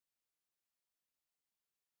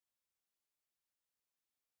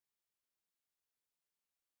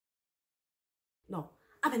No,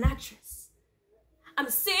 I'm an actress. I'm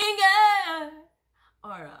a singer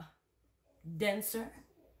or a dancer.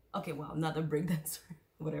 Okay, well, not a break dancer,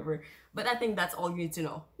 whatever. But I think that's all you need to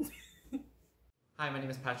know. Hi, my name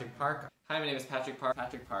is Patrick Park. Hi, my name is Patrick Park.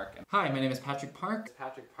 Patrick Park. Hi, my name is Patrick Park.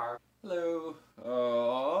 Patrick Park. Hello.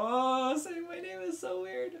 Oh, saying my name is so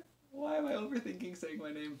weird. Why am I overthinking saying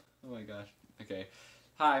my name? Oh my gosh. Okay.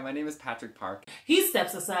 Hi, my name is Patrick Park. He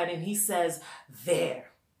steps aside and he says, "There.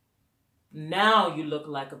 Now you look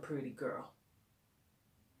like a pretty girl."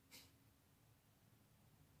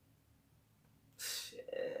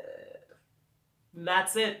 Shit. And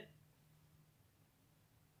that's it.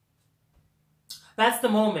 That's the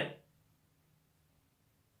moment.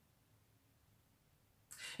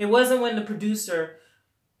 It wasn't when the producer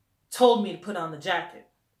told me to put on the jacket.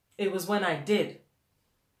 It was when I did.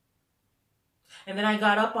 And then I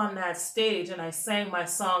got up on that stage and I sang my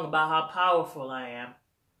song about how powerful I am.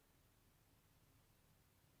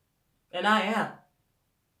 And I am.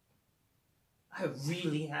 I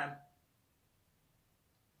really am.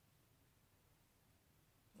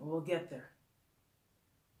 We'll get there.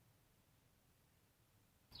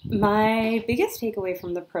 My biggest takeaway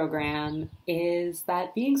from the program is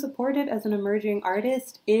that being supported as an emerging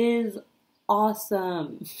artist is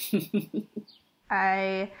awesome.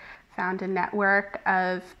 I found a network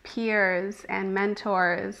of peers and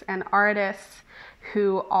mentors and artists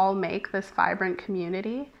who all make this vibrant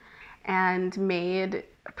community and made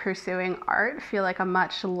pursuing art feel like a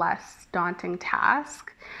much less daunting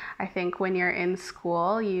task. I think when you're in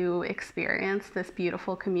school, you experience this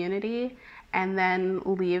beautiful community, and then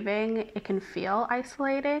leaving, it can feel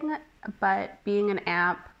isolating, but being an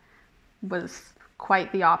amp was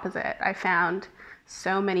quite the opposite. I found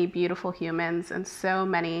so many beautiful humans and so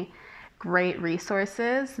many great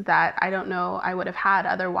resources that I don't know I would have had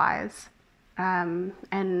otherwise,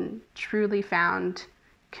 and truly found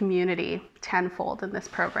community tenfold in this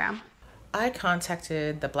program. I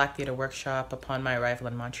contacted the Black Theatre Workshop upon my arrival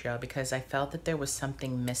in Montreal because I felt that there was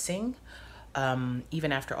something missing.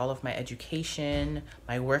 Even after all of my education,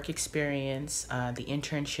 my work experience, the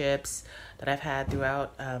internships that I've had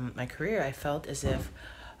throughout my career, I felt as if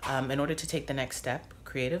in order to take the next step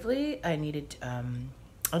creatively, I needed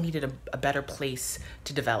a better place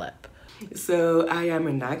to develop. So I am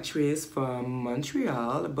an actress from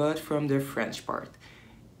Montreal, but from the French part.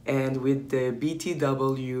 And with the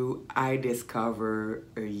BTW, I discovered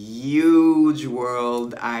a huge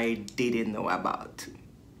world I didn't know about.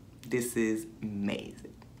 This is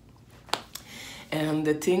amazing. And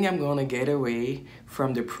the thing I'm gonna get away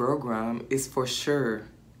from the program is for sure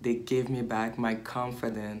they give me back my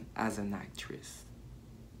confidence as an actress.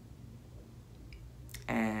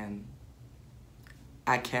 And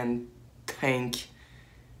I can thank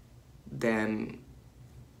them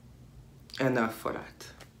enough for that.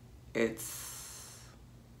 It's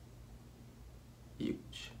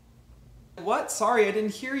huge. What? Sorry, I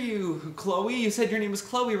didn't hear you. Chloe? You said your name was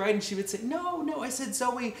Chloe, right? And she would say, no, I said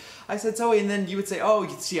Zoe. I said Zoe, and then you would say, oh,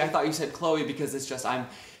 see, I thought you said Chloe because it's just I'm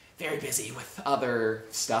very busy with other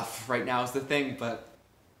stuff right now is the thing, but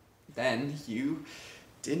then you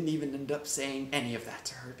didn't even end up saying any of that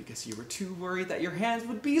to her because you were too worried that your hands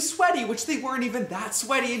would be sweaty, which they weren't even that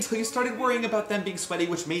sweaty until you started worrying about them being sweaty,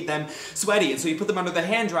 which made them sweaty. And so you put them under the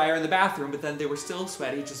hand dryer in the bathroom, but then they were still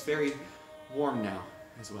sweaty, just very warm now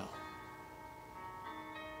as well.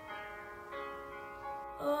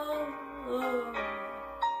 Oh,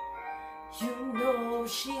 you know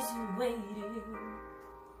she's waiting,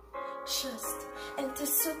 just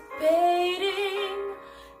anticipating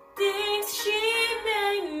things she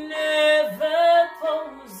may never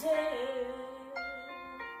possess.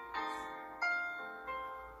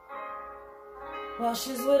 While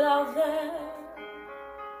she's without there,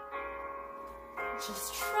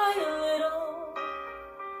 just try a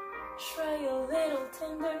little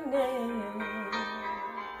tenderness.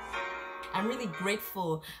 I'm really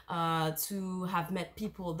grateful to have met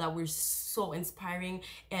people that were so inspiring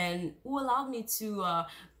and who allowed me to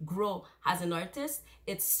grow as an artist.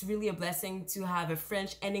 It's really a blessing to have a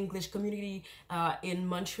French and English community in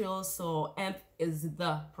Montreal, so AMP is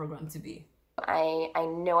the program to be. I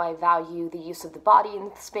know I value the use of the body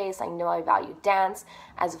in space. I know I value dance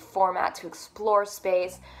as a format to explore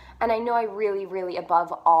space. And I know I really, really,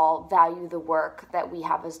 above all, value the work that we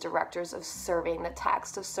have as directors of serving the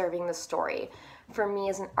text, of serving the story. For me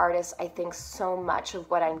as an artist, I think so much of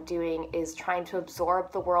what I'm doing is trying to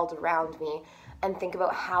absorb the world around me and think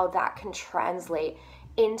about how that can translate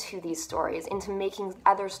into these stories, into making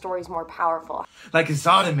other stories more powerful. Like it's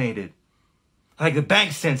automated. Like the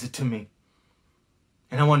bank sends it to me.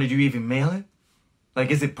 And I wonder, do you even mail it?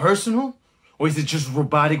 Like, is it personal? Or is it just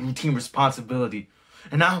robotic routine responsibility?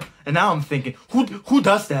 And now I'm thinking, who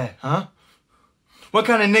does that, huh? What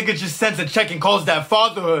kind of nigga just sends a check and calls that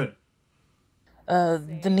fatherhood?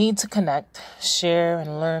 The need to connect, share,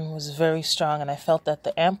 and learn was very strong, and I felt that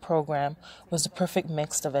the AMP program was the perfect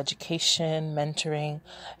mix of education, mentoring,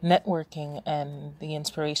 networking, and the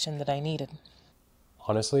inspiration that I needed.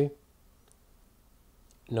 Honestly,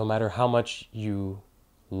 no matter how much you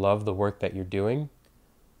love the work that you're doing,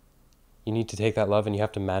 you need to take that love and you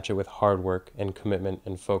have to match it with hard work and commitment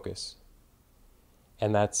and focus.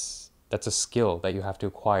 And that's a skill that you have to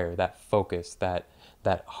acquire, that focus, that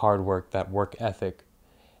hard work, that work ethic.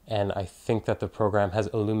 And I think that the program has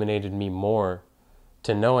illuminated me more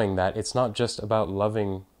to knowing that it's not just about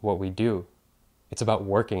loving what we do. It's about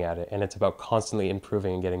working at it, and it's about constantly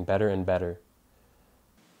improving and getting better and better.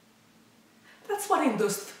 That's what in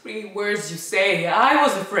those 3 words you say, I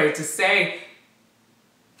was afraid to say.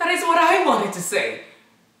 That is what I wanted to say.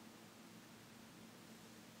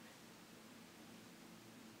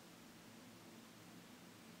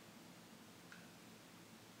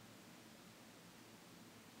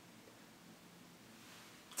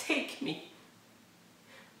 Take me.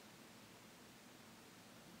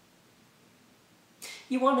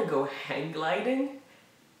 You want to go hang gliding?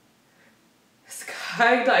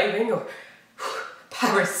 Skydiving or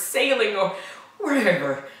parasailing or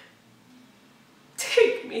wherever.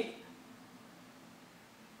 Take me.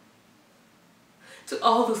 To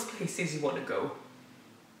all those places you want to go.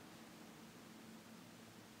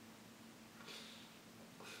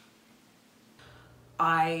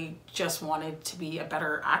 I just wanted to be a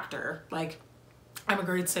better actor. Like, I'm a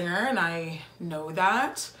great singer and I know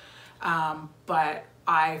that, but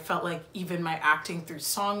I felt like even my acting through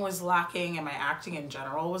song was lacking and my acting in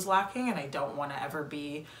general was lacking, and I don't want to ever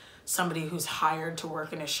be somebody who's hired to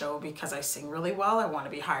work in a show because I sing really well. I want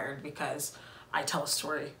to be hired because I tell a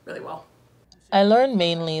story really well. I learned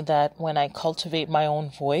mainly that when I cultivate my own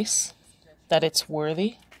voice, that it's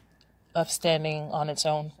worthy of standing on its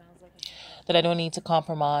own. That I don't need to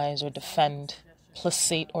compromise or defend,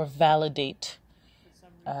 placate or validate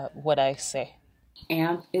what I say.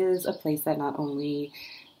 AMP is a place that not only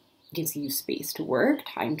gives you space to work,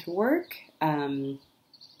 time to work, and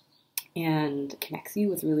connects you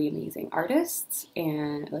with really amazing artists,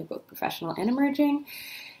 and like both professional and emerging,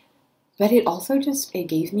 but it also it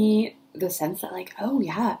gave me the sense that like, oh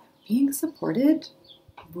yeah, being supported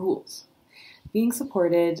rules. Being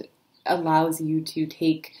supported allows you to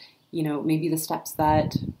take, you know, maybe the steps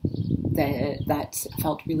that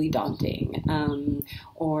felt really daunting,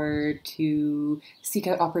 or to seek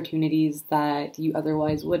out opportunities that you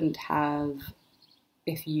otherwise wouldn't have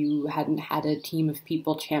if you hadn't had a team of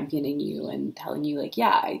people championing you and telling you like,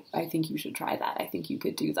 yeah, I think you should try that. I think you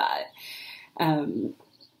could do that. And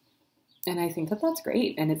I think that that's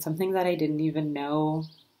great. And it's something that I didn't even know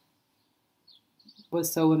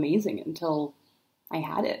was so amazing until I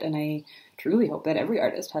had it. And I truly hope that every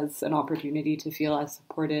artist has an opportunity to feel as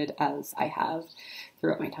supported as I have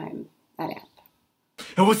throughout my time at AMP.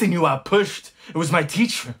 It wasn't you I pushed. It was my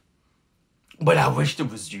teacher. But I wished it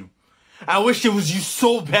was you. I wished it was you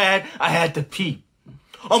so bad I had to pee.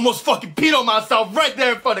 Almost fucking peed on myself right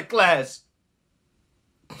there in front of class.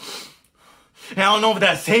 And I don't know if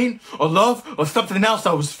that's hate or love or something else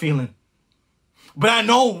I was feeling. But I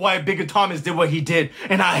know why Bigger Thomas did what he did.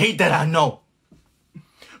 And I hate that I know.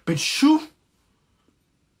 But you,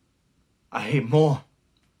 I hate more.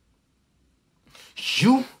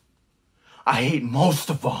 You, I hate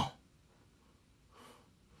most of all.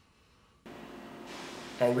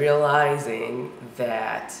 And realizing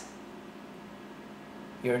that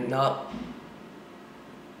you're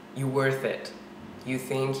worth it. You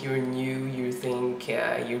think you're new, you think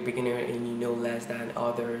you're beginner and you know less than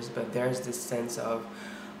others, but there's this sense of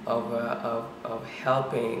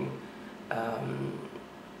helping,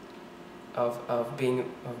 of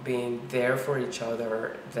being there for each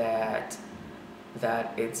other, that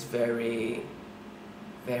it's very,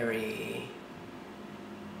 very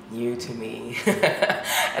new to me.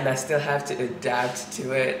 And I still have to adapt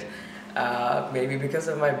to it, maybe because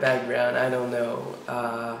of my background, I don't know.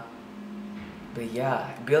 But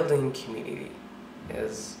yeah, building community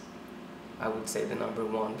is, I would say, the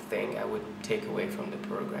 #1 thing I would take away from the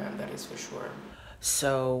program, that is for sure.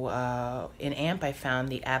 So in AMP, I found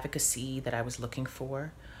the advocacy that I was looking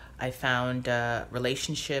for. I found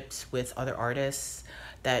relationships with other artists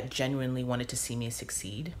that genuinely wanted to see me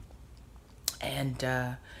succeed. And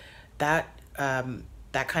that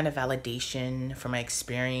kind of validation for my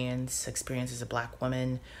experience as a Black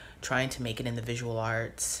woman trying to make it in the visual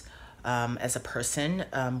arts, as a person,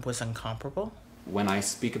 was incomparable. when I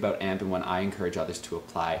speak about AMP and when I encourage others to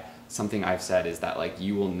apply, something I've said is that like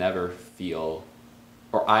you will never feel,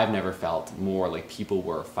 or I've never felt more like people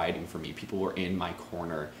were fighting for me. People were in my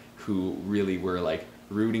corner who really were like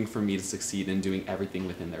rooting for me to succeed and doing everything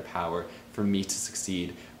within their power for me to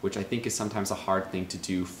succeed, which I think is sometimes a hard thing to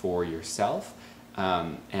do for yourself.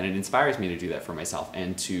 And it inspires me to do that for myself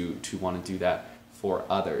and to want to do that for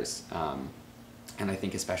others. And I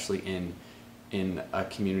think especially in a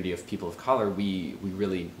community of people of color, we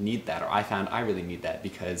really need that, or I found I really need that,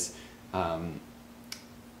 because I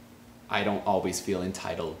don't always feel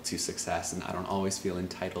entitled to success, and I don't always feel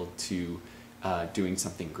entitled to doing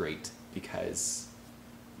something great because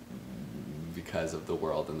of the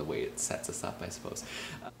world and the way it sets us up, I suppose.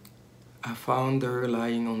 I found her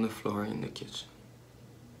lying on the floor in the kitchen.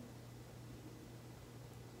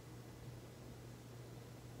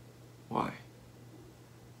 Why?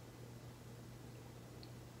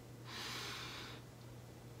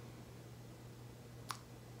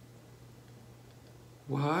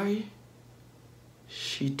 Why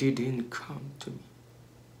she didn't come to me?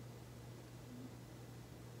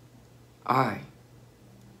 I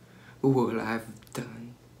would have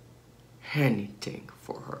done anything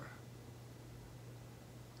for her.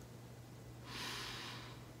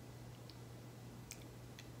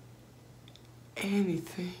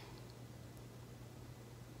 Anything.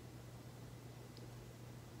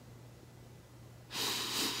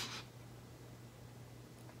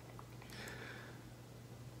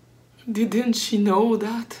 Didn't she know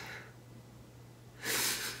that?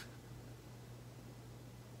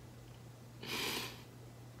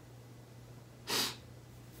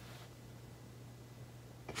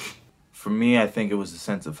 For me, I think it was a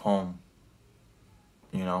sense of home,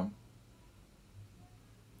 you know?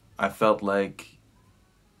 I felt like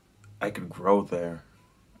I could grow there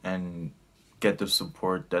and get the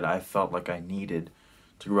support that I felt like I needed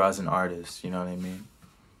to grow as an artist, you know what I mean?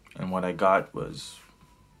 And what I got was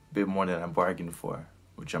a bit more than I bargained for,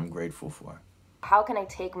 which I'm grateful for. How can I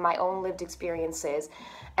take my own lived experiences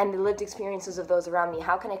and the lived experiences of those around me?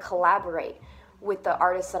 How can I collaborate with the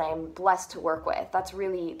artists that I'm blessed to work with? That's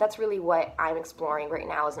really what I'm exploring right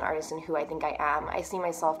now as an artist and who I think I am. I see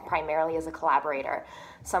myself primarily as a collaborator,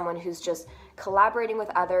 someone who's just collaborating with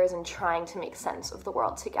others and trying to make sense of the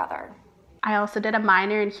world together. I also did a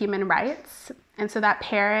minor in human rights, and so that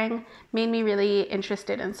pairing made me really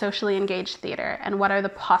interested in socially engaged theater and what are the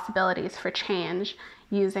possibilities for change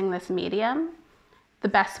using this medium. The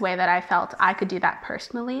best way that I felt I could do that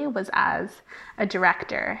personally was as a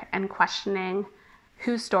director and questioning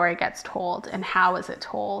whose story gets told and how is it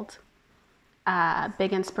told. A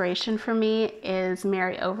big inspiration for me is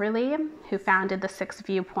Mary Overly, who founded the 6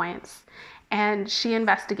 Viewpoints. And she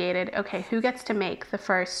investigated, okay, who gets to make the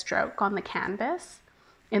first stroke on the canvas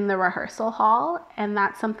in the rehearsal hall? And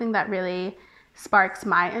that's something that really sparks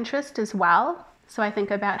my interest as well. So I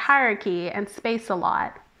think about hierarchy and space a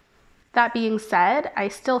lot. That being said, I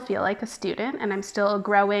still feel like a student and I'm still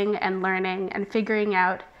growing and learning and figuring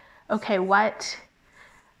out, okay, what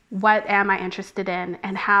am I interested in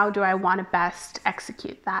and how do I want to best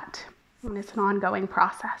execute that? And it's an ongoing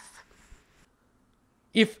process.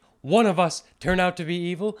 If one of us turn out to be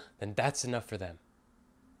evil, then that's enough for them.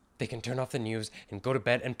 They can turn off the news and go to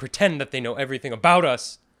bed and pretend that they know everything about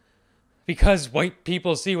us. Because white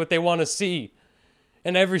people see what they want to see.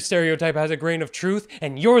 And every stereotype has a grain of truth,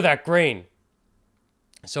 and you're that grain.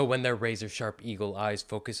 So when their razor-sharp eagle eyes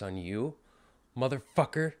focus on you,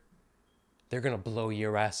 motherfucker, they're gonna blow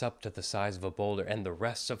your ass up to the size of a boulder, and the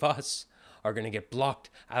rest of us are gonna get blocked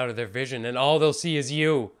out of their vision, and all they'll see is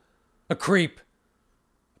you. A creep.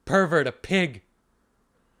 A pervert. A pig.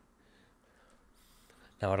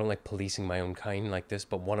 Now, I don't like policing my own kind like this,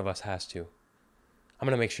 but one of us has to. I'm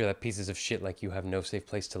gonna make sure that pieces of shit like you have no safe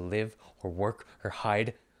place to live, or work, or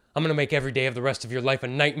hide. I'm gonna make every day of the rest of your life a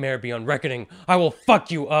nightmare beyond reckoning. I will fuck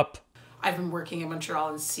you up. I've been working in Montreal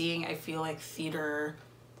and seeing, I feel like theater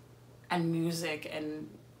and music and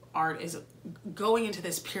art is going into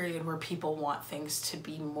this period where people want things to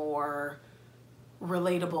be more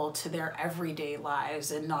relatable to their everyday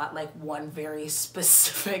lives and not like one very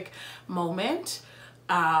specific moment.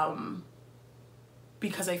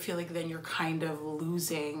 Because I feel like then you're kind of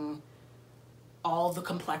losing all the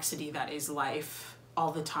complexity that is life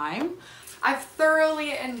all the time. I've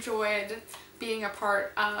thoroughly enjoyed being a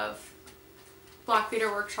part of Black Theater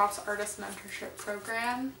Workshop's Artist Mentorship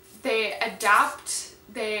Program. They adapt,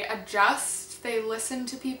 they adjust, they listen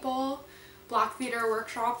to people. Black Theater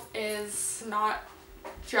Workshop is not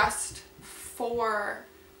just for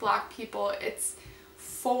Black people, it's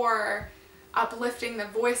for uplifting the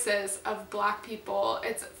voices of Black people.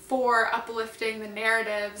 It's for uplifting the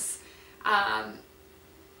narratives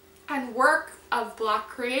and work of Black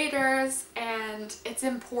creators, and it's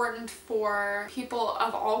important for people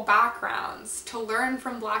of all backgrounds to learn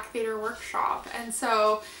from Black Theatre Workshop. And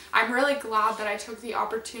so I'm really glad that I took the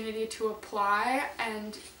opportunity to apply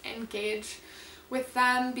and engage with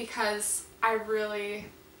them, because I really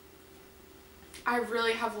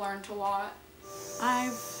have learned a lot.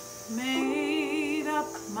 I've made up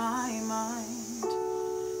my mind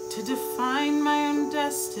to define my own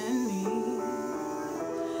destiny.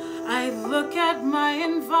 I look at my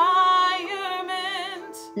environment.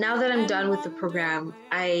 Now that I'm done with the program,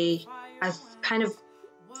 I've kind of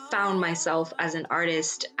found myself as an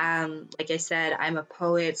artist. Like I said, I'm a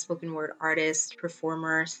poet, spoken word artist,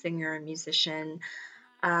 performer, singer, musician,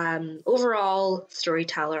 overall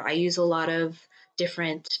storyteller. I use a lot of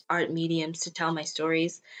different art mediums to tell my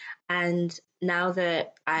stories. And now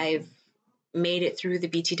that I've made it through the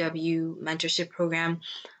BTW mentorship program,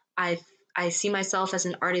 I see myself as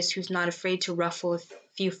an artist who's not afraid to ruffle a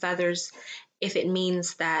few feathers if it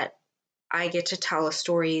means that I get to tell a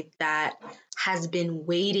story that has been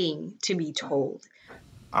waiting to be told.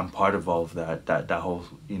 I'm part of all of that whole,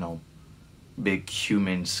 you know, big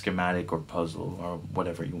human schematic or puzzle or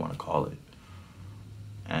whatever you want to call it.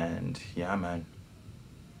 And yeah, man,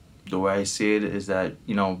 the way I see it is that,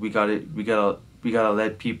 you know, we gotta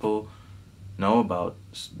let people know about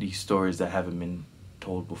these stories that haven't been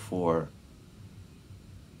told before.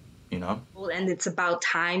 You know? And it's about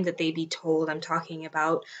time that they be told. I'm talking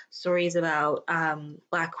about stories about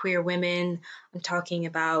Black queer women. I'm talking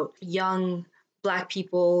about young Black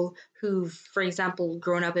people who've, for example,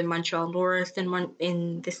 grown up in Montreal North and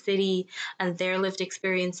in the city, and their lived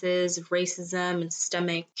experiences of racism and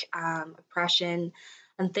systemic oppression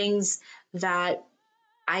and things that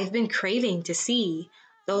I've been craving to see.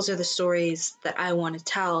 Those are the stories that I want to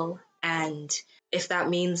tell. And if that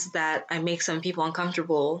means that I make some people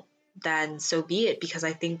uncomfortable, then so be it, because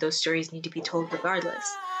I think those stories need to be told regardless.